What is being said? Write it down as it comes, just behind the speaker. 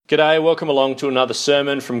G'day, welcome along to another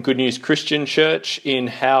sermon from Good News Christian Church in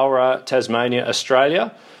Howrah, Tasmania,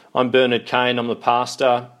 Australia. I'm Bernard Kane, I'm the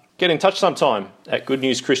pastor. Get in touch sometime at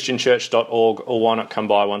goodnewschristianchurch.org or why not come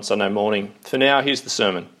by one Sunday morning. For now, here's the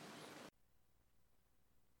sermon.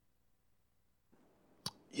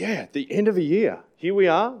 Yeah, the end of a year. Here we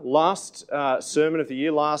are, last sermon of the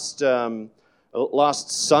year, last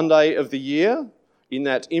Sunday of the year, in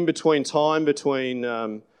that in-between time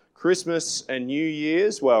between Christmas and New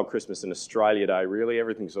Year's. Well, Christmas and Australia Day, really.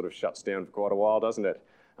 Everything sort of shuts down for quite a while, doesn't it,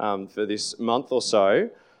 for this month or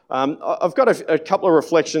so. I've got a couple of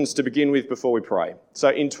reflections to begin with before we pray. So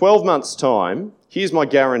in 12 months' time, here's my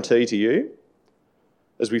guarantee to you,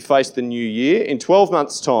 as we face the new year, in 12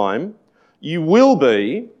 months' time, you will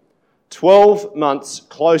be 12 months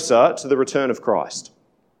closer to the return of Christ.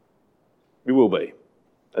 You will be.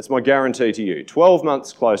 That's my guarantee to you. 12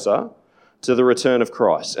 months closer to the return of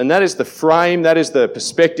Christ. And that is the frame, that is the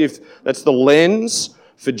perspective, that's the lens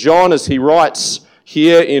for John as he writes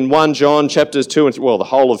here in 1 John chapters 2 and 3, well, the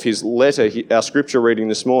whole of his letter, our scripture reading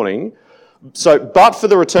this morning. So, but for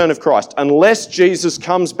the return of Christ, unless Jesus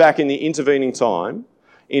comes back in the intervening time,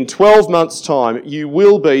 in 12 months' time, you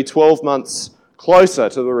will be 12 months closer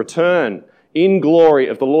to the return in glory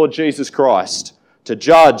of the Lord Jesus Christ to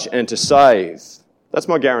judge and to save. That's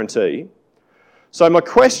my guarantee. So my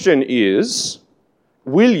question is,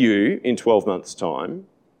 will you, in 12 months' time,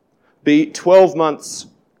 be 12 months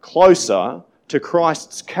closer to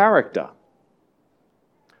Christ's character?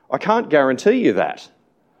 I can't guarantee you that.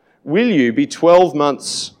 Will you be 12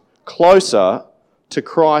 months closer to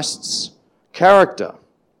Christ's character?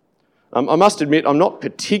 I must admit, I'm not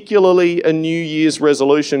particularly a New Year's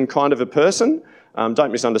resolution kind of a person.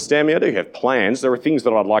 Don't misunderstand me, I do have plans. There are things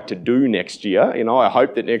that I'd like to do next year. I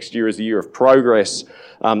hope that next year is a year of progress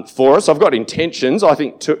for us. I've got intentions. I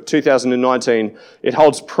think 2019, it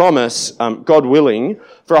holds promise, God willing,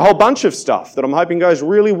 for a whole bunch of stuff that I'm hoping goes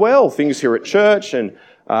really well. Things here at church and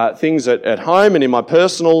things at home and in my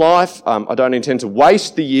personal life. I don't intend to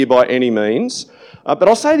waste the year by any means. But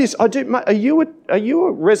I'll say this, are you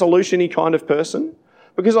a resolution-y kind of person?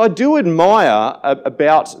 Because I do admire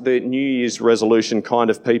about the New Year's resolution kind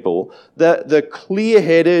of people, the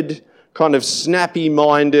clear-headed, kind of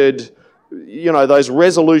snappy-minded, those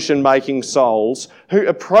resolution-making souls who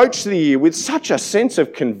approach the year with such a sense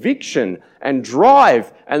of conviction and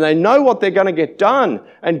drive, and they know what they're going to get done,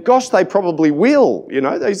 and gosh, they probably will.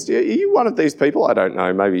 Are you one of these people? I don't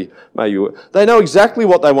know, maybe you. They know exactly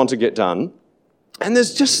what they want to get done. And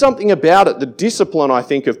there's just something about it, the discipline, I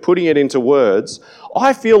think, of putting it into words.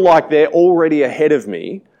 I feel like they're already ahead of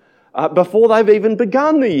me before they've even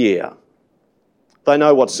begun the year. They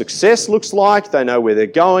know what success looks like. They know where they're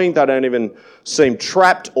going. They don't even seem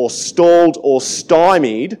trapped or stalled or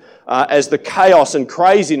stymied as the chaos and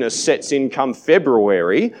craziness sets in come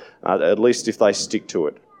February, at least if they stick to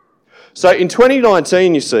it. So in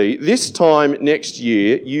 2019, you see, this time next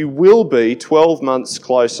year, you will be 12 months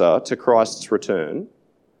closer to Christ's return.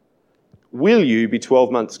 Will you be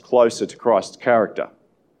 12 months closer to Christ's character?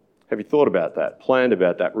 Have you thought about that, planned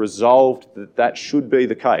about that, resolved that that should be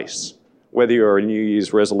the case, whether you're a New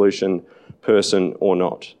Year's resolution person or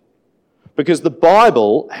not? Because the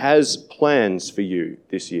Bible has plans for you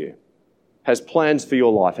this year, has plans for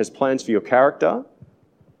your life, has plans for your character.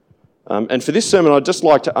 And for this sermon, I'd just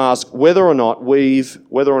like to ask whether or not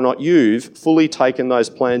you've fully taken those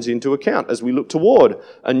plans into account as we look toward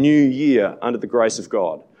a new year under the grace of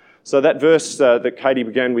God. So that verse that Katie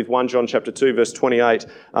began with, 1 John chapter 2, verse 28,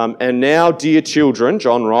 and now, dear children,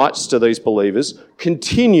 John writes to these believers,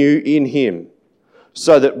 continue in him,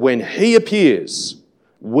 so that when he appears,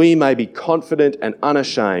 we may be confident and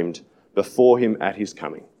unashamed before him at his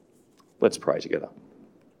coming. Let's pray together.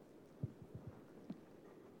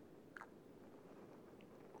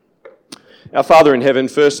 Our Father in heaven,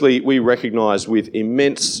 firstly, we recognise with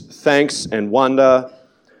immense thanks and wonder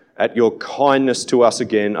at your kindness to us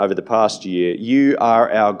again over the past year. You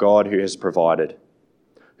are our God who has provided,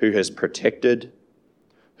 who has protected,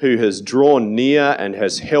 who has drawn near and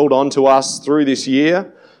has held on to us through this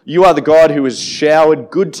year. You are the God who has showered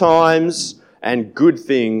good times and good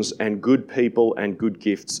things and good people and good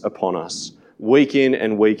gifts upon us, week in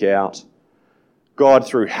and week out. God,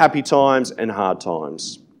 through happy times and hard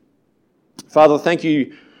times. Father, thank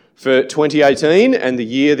you for 2018 and the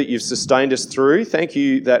year that you've sustained us through. Thank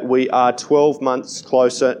you that we are 12 months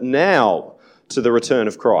closer now to the return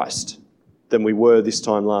of Christ than we were this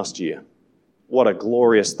time last year. What a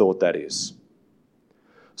glorious thought that is.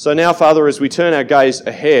 So now, Father, as we turn our gaze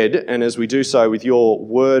ahead and as we do so with your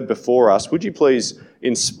word before us, would you please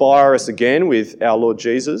inspire us again with our Lord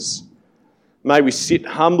Jesus? May we sit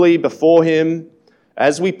humbly before him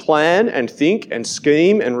as we plan and think and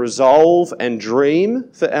scheme and resolve and dream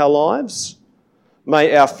for our lives.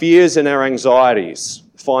 May our fears and our anxieties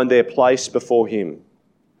find their place before him,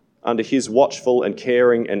 under his watchful and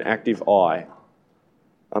caring and active eye.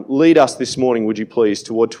 Lead us this morning, would you please,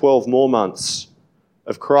 toward 12 more months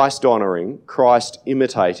of Christ-honouring,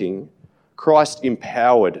 Christ-imitating,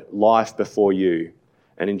 Christ-empowered life before you.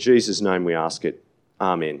 And in Jesus' name we ask it.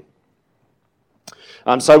 Amen.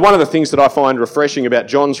 So one of the things that I find refreshing about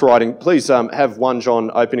John's writing, please have 1 John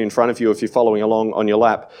open in front of you if you're following along on your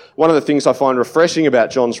lap. One of the things I find refreshing about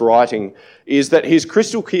John's writing is that he's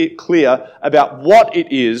crystal clear about what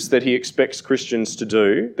it is that he expects Christians to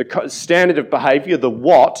do, the standard of behaviour, the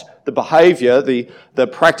behaviour, the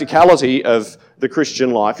practicality of the Christian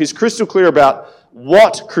life. He's crystal clear about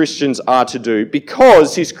what Christians are to do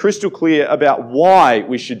because he's crystal clear about why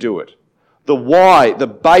we should do it. The why, the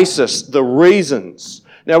basis, the reasons.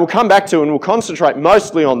 Now we'll come back to and we'll concentrate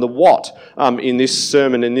mostly on the what in this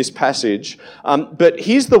sermon, in this passage. But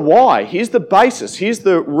here's the why, here's the basis, here's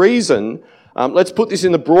the reason. Let's put this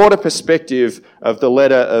in the broader perspective of the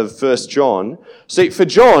letter of 1 John. See, for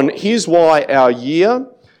John, here's why our year,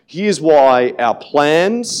 here's why our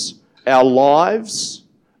plans, our lives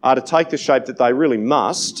are to take the shape that they really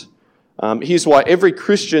must. Here's why every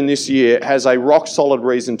Christian this year has a rock-solid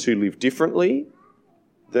reason to live differently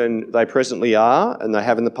than they presently are and they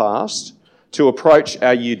have in the past, to approach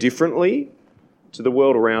our year differently to the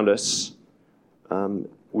world around us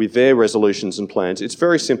with their resolutions and plans. It's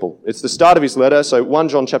very simple. It's the start of his letter, so 1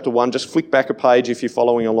 John chapter 1, just flick back a page if you're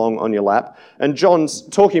following along on your lap. And John's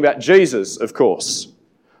talking about Jesus, of course.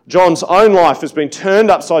 John's own life has been turned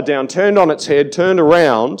upside down, turned on its head, turned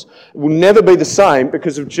around. It will never be the same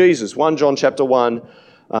because of Jesus. 1 John chapter 1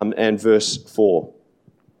 and verse 4.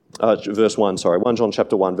 Verse 1, sorry. 1 John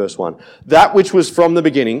chapter 1, verse 1. That which was from the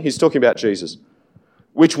beginning, he's talking about Jesus,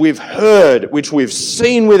 which we've heard, which we've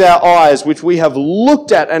seen with our eyes, which we have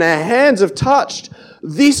looked at and our hands have touched,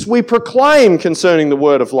 this we proclaim concerning the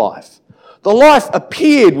word of life. The life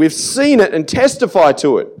appeared, we've seen it and testified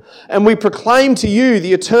to it. And we proclaim to you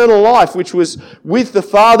the eternal life which was with the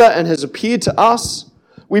Father and has appeared to us.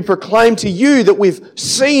 We proclaim to you that we've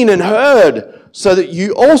seen and heard so that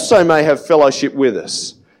you also may have fellowship with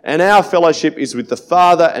us. And our fellowship is with the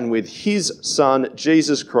Father and with his Son,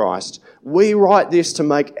 Jesus Christ. We write this to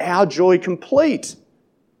make our joy complete.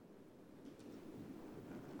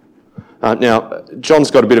 Now,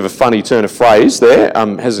 John's got a bit of a funny turn of phrase there,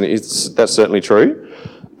 hasn't he? That's certainly true.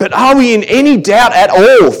 But are we in any doubt at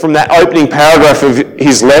all from that opening paragraph of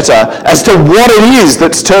his letter as to what it is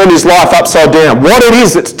that's turned his life upside down? What it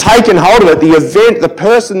is that's taken hold of it, the event, the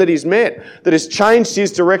person that he's met, that has changed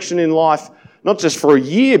his direction in life, not just for a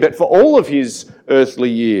year, but for all of his earthly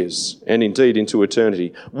years, and indeed into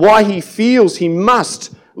eternity. Why he feels he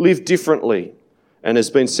must live differently and has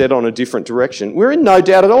been set on a different direction. We're in no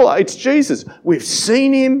doubt at all. It's Jesus. We've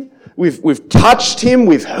seen him, we've touched him,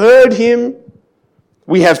 we've heard him.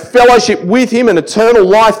 We have fellowship with him and eternal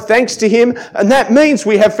life thanks to him. And that means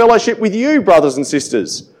we have fellowship with you, brothers and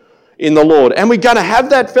sisters, in the Lord. And we're going to have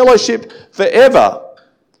that fellowship forever.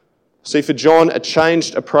 See, for John, a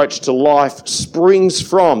changed approach to life springs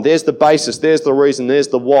from, there's the basis, there's the reason, there's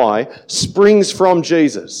the why, springs from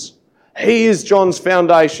Jesus. He is John's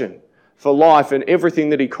foundation for life and everything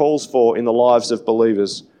that he calls for in the lives of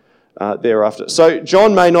believers thereafter. So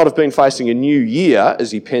John may not have been facing a new year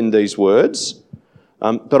as he penned these words,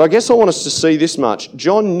 but I guess I want us to see this much.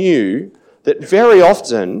 John knew that very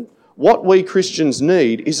often what we Christians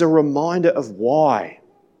need is a reminder of why.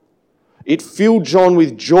 It filled John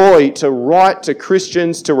with joy to write to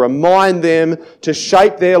Christians, to remind them, to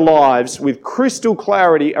shape their lives with crystal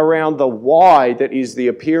clarity around the why that is the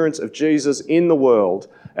appearance of Jesus in the world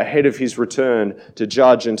ahead of his return to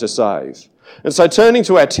judge and to save. And so turning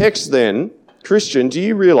to our text then, Christian, do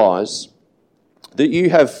you realise that you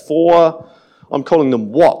have four, I'm calling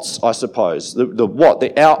them whats, I suppose, the what,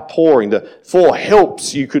 the outpouring, the four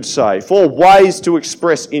helps, you could say, four ways to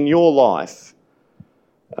express in your life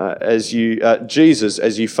Jesus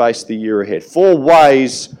as you face the year ahead. Four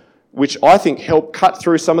ways which I think help cut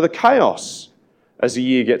through some of the chaos as the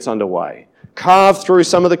year gets underway. Carve through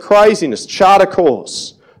some of the craziness, chart a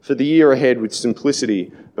course for the year ahead with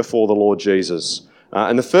simplicity before the Lord Jesus.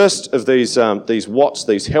 And the first of these whats,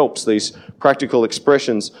 these helps, these practical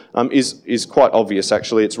expressions is quite obvious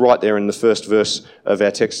actually. It's right there in the first verse of our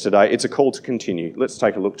text today. It's a call to continue. Let's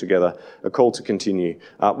take a look together. A call to continue.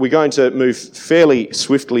 We're going to move fairly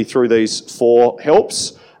swiftly through these four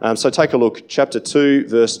helps. So take a look, chapter 2,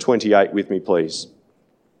 verse 28 with me, please.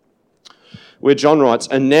 where John writes,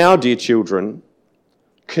 "And now, dear children,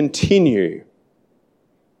 continue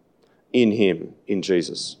in him," in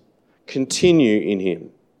Jesus. Continue in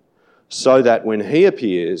him, so that when he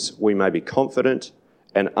appears, we may be confident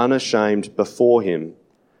and unashamed before him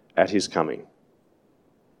at his coming.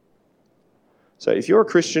 So if you're a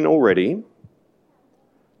Christian already,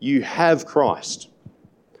 you have Christ.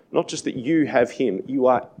 Not just that you have him, you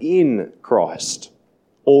are in Christ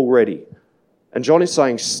already. And John is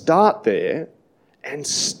saying, start there and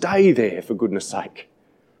stay there, for goodness sake.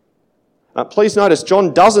 Please notice,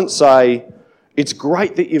 John doesn't say, it's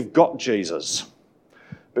great that you've got Jesus,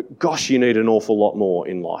 but gosh, you need an awful lot more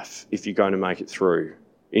in life if you're going to make it through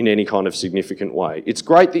in any kind of significant way. It's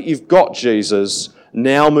great that you've got Jesus,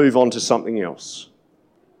 now move on to something else.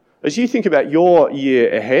 As you think about your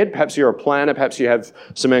year ahead, perhaps you're a planner, perhaps you have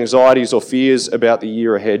some anxieties or fears about the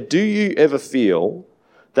year ahead, do you ever feel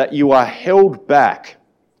that you are held back,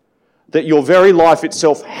 that your very life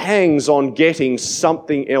itself hangs on getting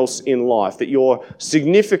something else in life, that your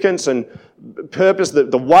significance and purpose, that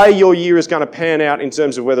the way your year is going to pan out in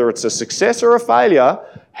terms of whether it's a success or a failure,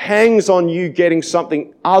 hangs on you getting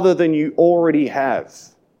something other than you already have?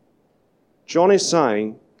 John is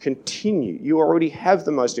saying, continue. You already have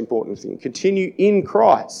the most important thing. Continue in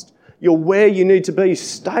Christ. You're where you need to be.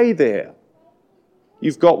 Stay there.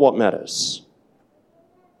 You've got what matters.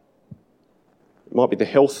 It might be the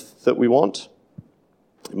health that we want.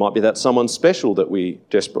 It might be that someone special that we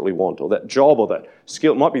desperately want, or that job or that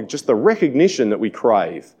skill. It might be just the recognition that we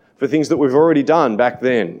crave for things that we've already done back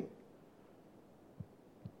then.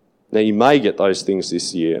 Now, you may get those things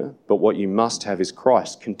this year, but what you must have is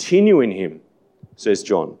Christ. Continue in him, says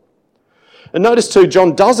John. And notice too,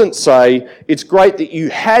 John doesn't say it's great that you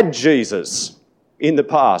had Jesus in the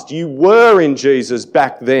past. You were in Jesus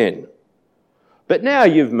back then. But now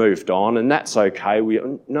you've moved on and that's okay.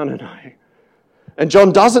 No. And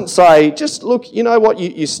John doesn't say, just look, you know what,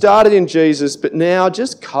 you started in Jesus, but now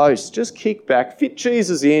just coast, just kick back, fit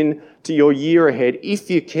Jesus in to your year ahead if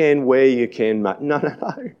you can, where you can. No.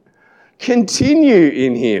 Continue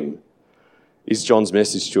in him is John's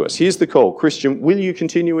message to us. Here's the call. Christian, will you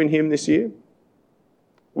continue in him this year?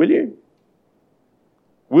 Will you?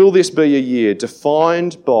 Will this be a year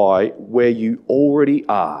defined by where you already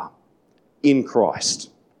are in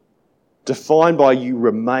Christ? Defined by you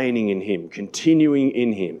remaining in him, continuing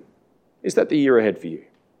in him. Is that the year ahead for you?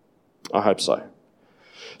 I hope so.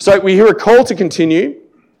 So we hear a call to continue.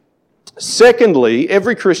 Secondly,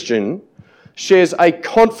 every Christian shares a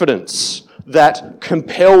confidence that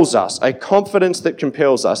compels us, a confidence that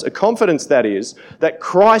compels us, a confidence that is that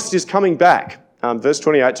Christ is coming back. Verse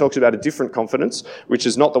 28 talks about a different confidence, which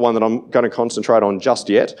is not the one that I'm going to concentrate on just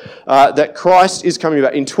yet, that Christ is coming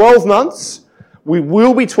back. In 12 months, we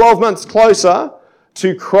will be 12 months closer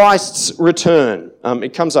to Christ's return.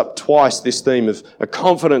 It comes up twice, this theme of a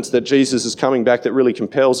confidence that Jesus is coming back that really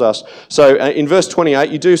compels us. So in verse 28,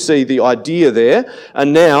 you do see the idea there.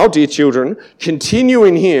 And now, dear children, continue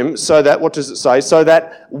in him so that, what does it say? So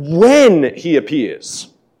that when he appears,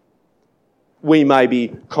 we may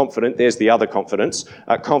be confident, there's the other confidence,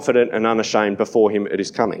 confident and unashamed before him at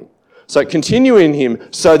his coming. So continue in him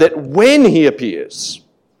so that when he appears,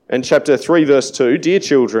 and chapter 3 verse 2, dear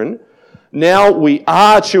children, now we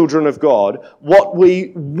are children of God, what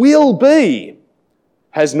we will be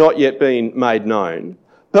has not yet been made known,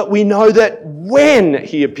 but we know that when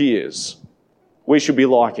he appears, we shall be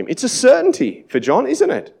like him. It's a certainty for John,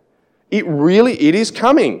 isn't it? It is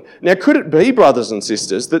coming. Now, could it be, brothers and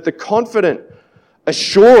sisters, that the confident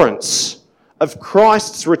assurance of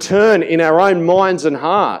Christ's return in our own minds and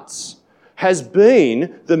hearts has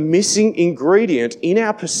been the missing ingredient in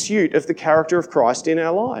our pursuit of the character of Christ in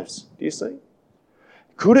our lives? Do you see?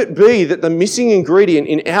 Could it be that the missing ingredient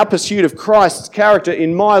in our pursuit of Christ's character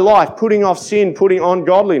in my life, putting off sin, putting on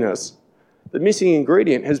godliness, the missing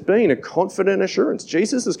ingredient has been a confident assurance?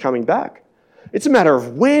 Jesus is coming back. It's a matter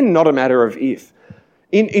of when, not a matter of if.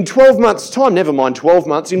 In 12 months' time, never mind 12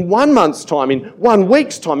 months, in 1 month's time, in 1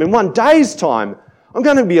 week's time, in 1 day's time, I'm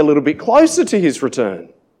going to be a little bit closer to his return.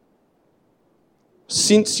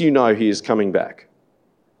 Since you know he is coming back,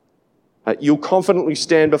 you'll confidently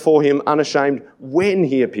stand before him unashamed when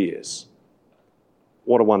he appears.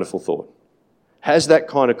 What a wonderful thought. Has that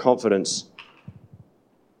kind of confidence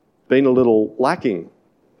been a little lacking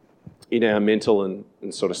in our mental and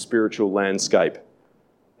sort of spiritual landscape,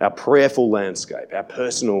 our prayerful landscape, our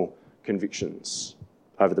personal convictions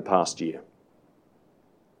over the past year?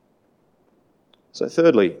 So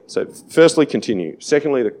firstly, continue.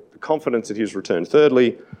 Secondly, the confidence at his return.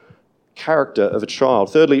 Thirdly, character of a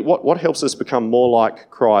child. Thirdly, what helps us become more like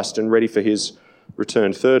Christ and ready for his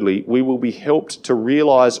return. Thirdly, we will be helped to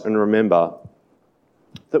realise and remember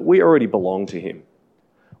that we already belong to him.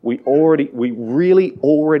 We really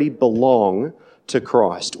already belong to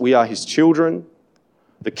Christ. We are his children.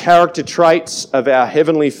 The character traits of our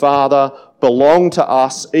Heavenly Father belong to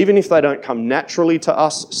us, even if they don't come naturally to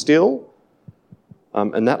us still.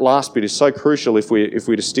 And that last bit is so crucial if we're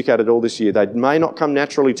to stick at it all this year. They may not come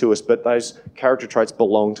naturally to us, but those character traits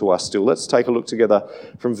belong to us still. Let's take a look together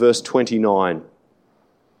from verse 29.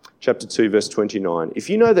 Chapter 2, verse 29. If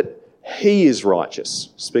you know that he is righteous,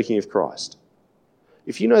 speaking of Christ,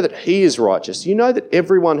 if you know that he is righteous, you know that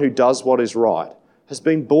everyone who does what is right has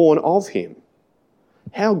been born of him.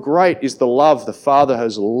 How great is the love the Father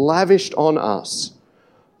has lavished on us,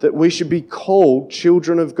 that we should be called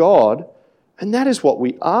children of God, and that is what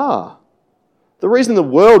we are. The reason the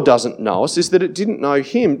world doesn't know us is that it didn't know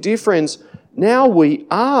him. Dear friends, now we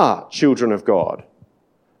are children of God.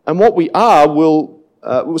 And what we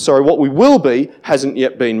will be hasn't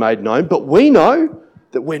yet been made known, but we know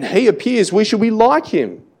that when he appears, we shall be like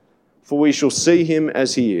him, for we shall see him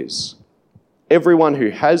as he is. Everyone who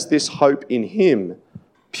has this hope in him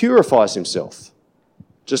purifies himself,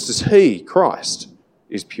 just as he, Christ,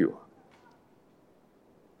 is pure.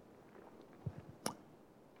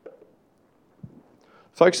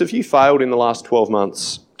 Folks, have you failed in the last 12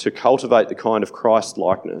 months to cultivate the kind of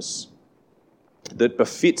Christ-likeness that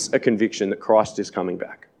befits a conviction that Christ is coming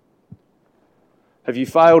back? Have you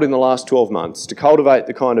failed in the last 12 months to cultivate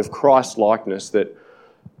the kind of Christ-likeness that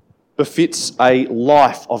befits a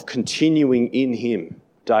life of continuing in him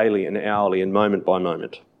daily and hourly and moment by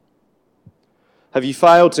moment? Have you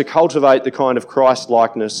failed to cultivate the kind of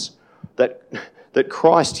Christ-likeness that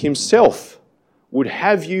Christ himself would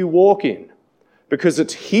have you walk in? Because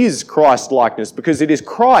it's his Christ-likeness, because it is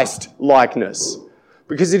Christ-likeness,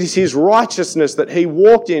 because it is his righteousness that he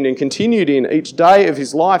walked in and continued in each day of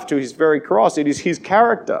his life to his very cross. It is his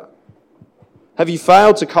character. Have you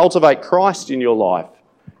failed to cultivate Christ in your life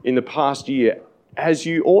in the past year as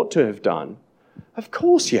you ought to have done? Of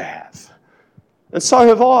course you have. And so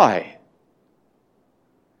have I.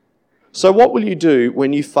 So what will you do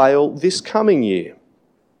when you fail this coming year?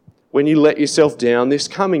 When you let yourself down this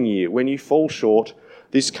coming year? When you fall short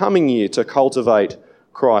this coming year to cultivate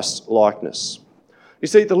Christ-likeness? You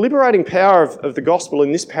see, the liberating power of the gospel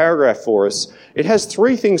in this paragraph for us, it has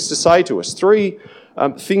three things to say to us, three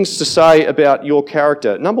things to say about your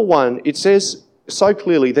character. Number one, it says so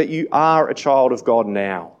clearly that you are a child of God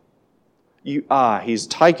now. You are. He's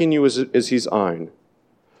taken you as his own.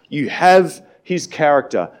 You have his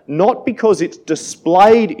character, not because it's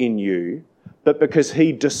displayed in you, but because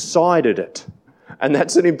he decided it. And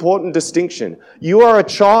that's an important distinction. You are a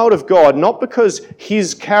child of God, not because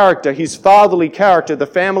his character, his fatherly character, the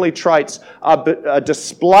family traits are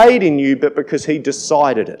displayed in you, but because he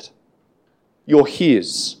decided it. You're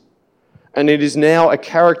his. And it is now a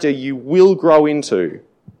character you will grow into,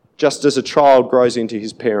 just as a child grows into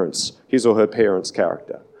his or her parents'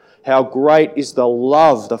 character. How great is the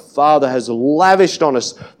love the Father has lavished on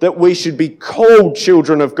us that we should be called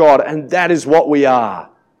children of God, and that is what we are.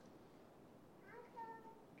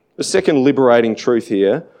 The second liberating truth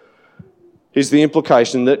here is the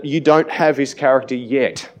implication that you don't have his character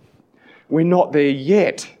yet. We're not there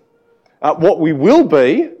yet. What we will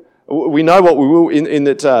be, we know what we will in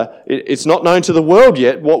that it's not known to the world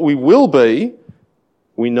yet. What we will be,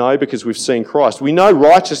 we know because we've seen Christ. We know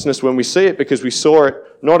righteousness when we see it because we saw it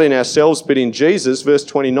not in ourselves but in Jesus. Verse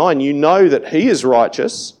 29, you know that he is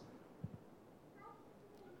righteous.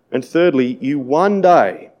 And thirdly, you one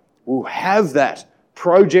day will have that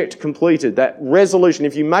project completed, that resolution.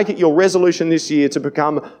 If you make it your resolution this year to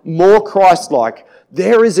become more Christ-like,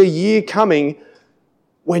 there is a year coming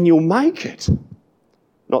when you'll make it.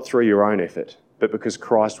 Not through your own effort, but because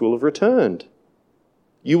Christ will have returned.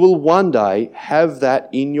 You will one day have that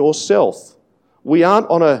in yourself. We aren't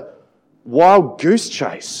on a wild goose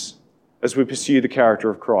chase as we pursue the character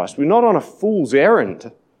of Christ. We're not on a fool's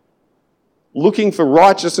errand, looking for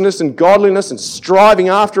righteousness and godliness and striving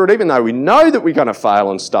after it, even though we know that we're going to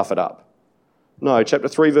fail and stuff it up. No, chapter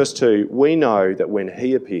 3, verse 2, we know that when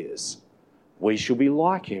he appears, we shall be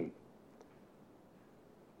like him.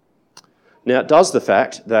 Now, does the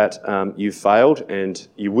fact that you've failed and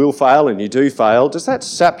you will fail and you do fail, does that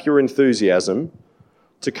sap your enthusiasm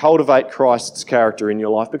to cultivate Christ's character in your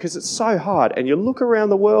life? Because it's so hard, and you look around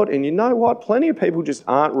the world and you know what? Plenty of people just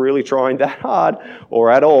aren't really trying that hard or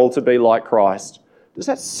at all to be like Christ. Does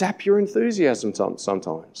that sap your enthusiasm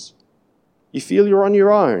sometimes? You feel you're on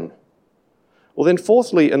your own. Well then,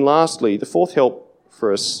 fourthly and lastly, the fourth help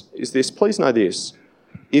for us is this. Please know this.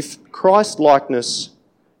 If Christ-likeness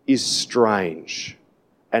is strange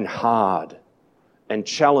and hard and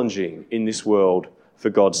challenging in this world for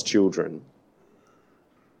God's children,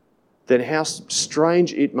 then how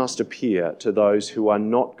strange it must appear to those who are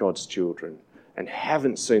not God's children and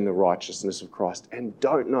haven't seen the righteousness of Christ and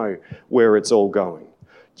don't know where it's all going.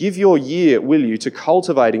 Give your year, will you, to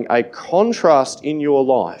cultivating a contrast in your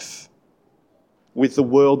life with the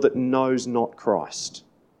world that knows not Christ.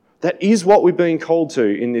 That is what we're being called to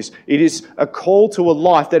in this. It is a call to a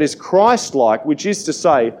life that is Christ-like, which is to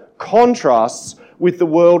say, contrasts with the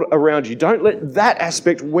world around you. Don't let that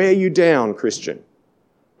aspect wear you down, Christian,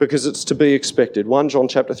 because it's to be expected. 1 John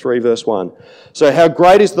chapter 3, verse 1. So how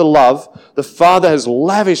great is the love the Father has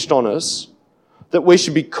lavished on us, that we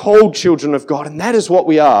should be called children of God, and that is what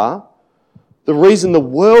we are. The reason the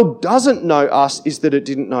world doesn't know us is that it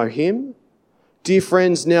didn't know Him. Dear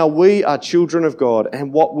friends, now we are children of God,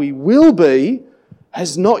 and what we will be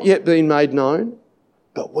has not yet been made known,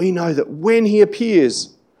 but we know that when He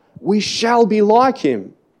appears, we shall be like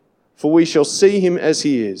Him, for we shall see Him as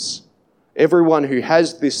He is. Everyone who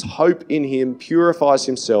has this hope in Him purifies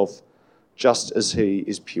himself just as He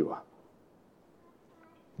is pure.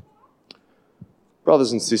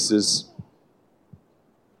 Brothers and sisters,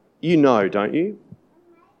 you know, don't you,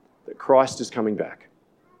 that Christ is coming back.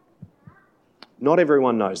 Not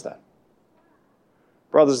everyone knows that.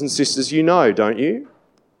 Brothers and sisters, you know, don't you,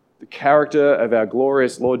 the character of our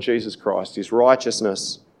glorious Lord Jesus Christ, His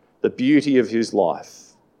righteousness, the beauty of His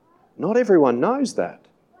life. Not everyone knows that.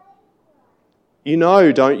 You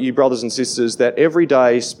know, don't you, brothers and sisters, that every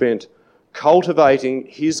day spent cultivating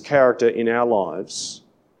His character in our lives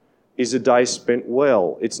is a day spent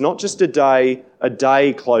well. It's not just a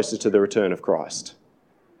day closer to the return of Christ.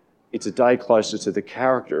 It's a day closer to the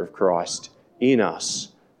character of Christ in us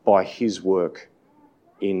by His work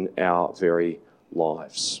in our very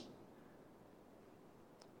lives.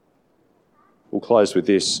 We'll close with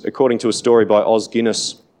this. According to a story by Os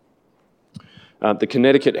Guinness, the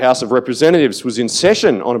Connecticut House of Representatives was in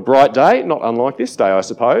session on a bright day, not unlike this day, I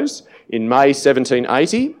suppose, in May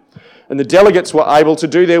 1780, and the delegates were able to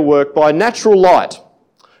do their work by natural light.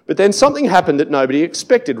 But then something happened that nobody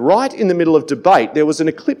expected. Right in the middle of debate, there was an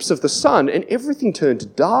eclipse of the sun and everything turned to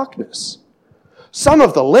darkness. Some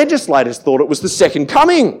of the legislators thought it was the second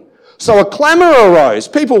coming. So a clamour arose.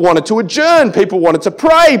 People wanted to adjourn. People wanted to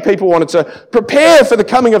pray. People wanted to prepare for the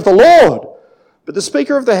coming of the Lord. But the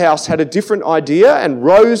Speaker of the House had a different idea and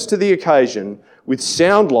rose to the occasion with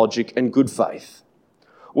sound logic and good faith.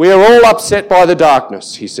 "We are all upset by the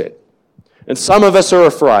darkness," he said, "and some of us are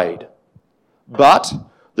afraid. But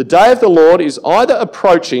the day of the Lord is either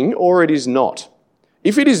approaching or it is not.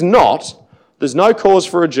 If it is not, there's no cause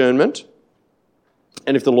for adjournment.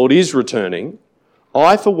 And if the Lord is returning,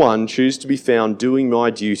 I for one choose to be found doing my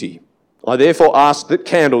duty. I therefore ask that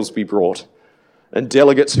candles be brought." And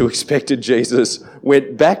delegates who expected Jesus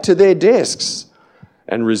went back to their desks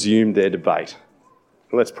and resumed their debate.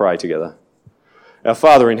 Let's pray together. Our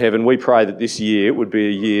Father in heaven, we pray that this year would be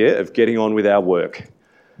a year of getting on with our work.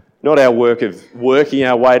 Not our work of working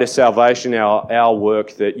our way to salvation, our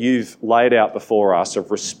work that You've laid out before us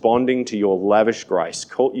of responding to Your lavish grace.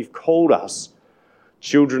 You've called us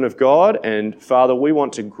children of God, and Father, we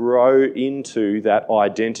want to grow into that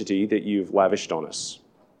identity that You've lavished on us.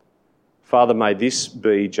 Father, may this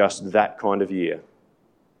be just that kind of year.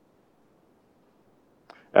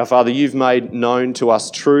 Our Father, You've made known to us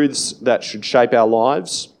truths that should shape our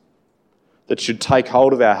lives, that should take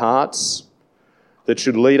hold of our hearts, that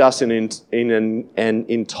should lead us in an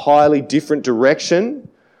entirely different direction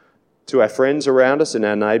to our friends around us and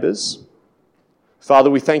our neighbours. Father,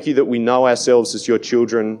 we thank You that we know ourselves as Your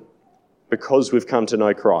children because we've come to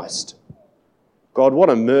know Christ. God, what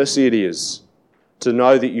a mercy it is to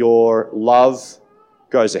know that Your love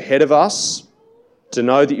goes ahead of us, to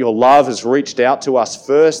know that Your love has reached out to us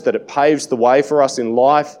first, that it paves the way for us in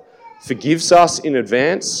life, forgives us in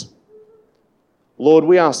advance. Lord,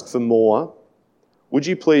 we ask for more. Would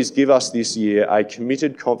You please give us this year a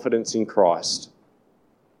committed confidence in Christ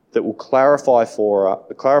that will clarify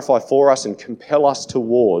for us and compel us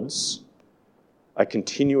towards a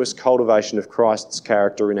continuous cultivation of Christ's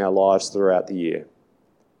character in our lives throughout the year.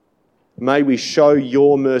 May we show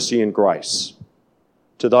Your mercy and grace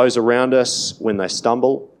to those around us when they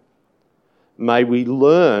stumble. May we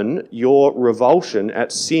learn Your revulsion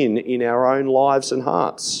at sin in our own lives and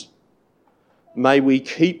hearts. May we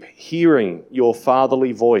keep hearing Your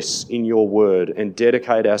fatherly voice in Your word and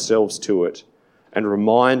dedicate ourselves to it and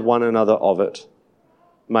remind one another of it.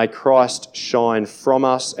 May Christ shine from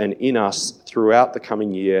us and in us throughout the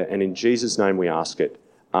coming year, and in Jesus' name we ask it.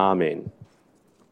 Amen.